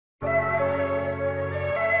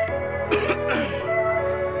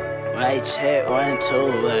Right check 1, 2,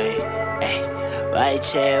 ayy, ayy. Right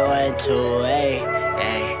check 1, 2, ayy,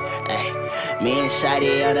 ayy, ayy. Me and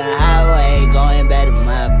Shotty on the highway, going back to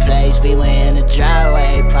my place. Beware in the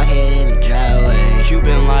driveway, pocket in the driveway.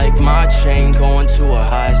 Cuban like my chain, going to a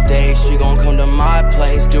high stage. She gon' come to my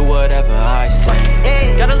place, do whatever I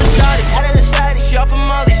say. Got a little shawty, she off of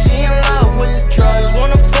Molly, she in love with the drugs.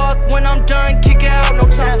 Wanna fuck when I'm done, kick it out, no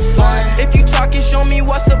time for fun. If you talking, show me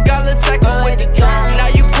what's up, got a tackle with the drum. Now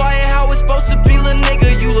you quiet, how it's supposed to be, little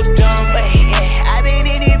nigga, you look dumb. I been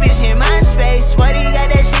in this bitch in my space. What he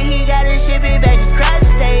got that shit, he gotta ship it back across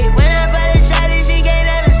state. When I find a shawty, she can't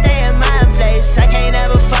ever stay in my place. I can't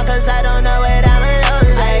ever fuck cause I don't know what I'm alone.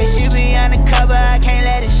 Like, she be on the cover, I can't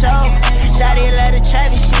let it show. Shawty love the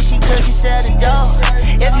trap shit, she cooking, sell the dough.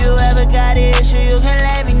 If you ever got an issue, you can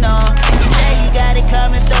let me know. He say he got it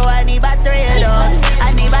coming through, I need about 3 of those.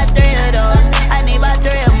 I need about 3 of those, I need about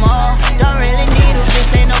 3 or more. Don't really need a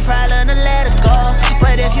bitch, ain't no problem to let her go.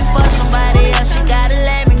 But if you fuck somebody else, you gotta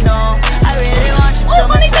let me know. I really want you to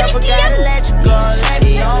myself, I gotta let you go. Let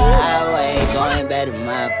me know. Highway, going back to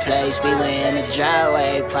my place. Beware in the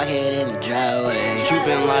driveway, pocket in the driveway.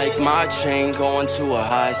 Cuban like my chain, going to a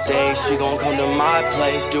high stage. She gon' come to my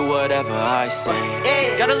place, do whatever I say.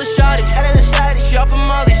 Got a little shawty, she off of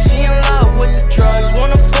Molly, she in love with the drugs.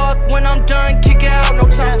 Wanna fuck when I'm done, kick it out, no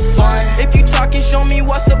time for fun. If you talking, show me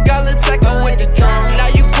what's up, got a tackle with the drum. Now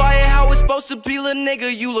you quiet, how it's supposed to be, little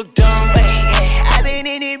nigga, you look dumb. I been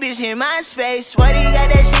in this bitch in my space. What he got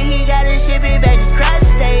that shit, he gotta ship it back across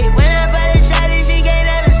state. When I find a shawty, she can't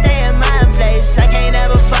ever stay in my place. I can't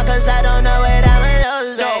ever fuck cause I don't know what I'm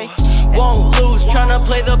alone. Won't lose, tryna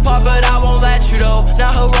play the part, but I won't let you though.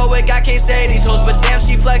 Not heroic, I can't say these hoes, but damn,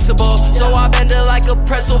 she flexible. So I bend it like a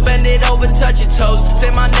pretzel, bend it over, touch your toes.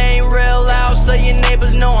 Say my name real loud, so your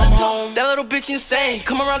neighbors know I'm home. That little bitch insane,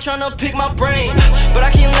 come around tryna pick my brain, but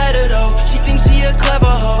I can't let her though. She thinks she a clever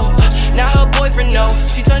hoe. Now her boyfriend know,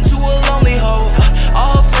 she turned to a lonely hoe.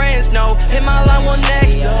 All her friends know, hit my line one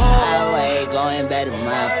next door. Highway, going back to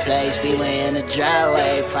my place. Beware in the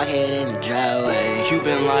driveway, pocket in the driveway.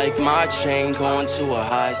 Cuban like my chain, going to a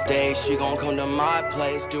high stage. She gon' come to my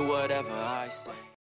place, do whatever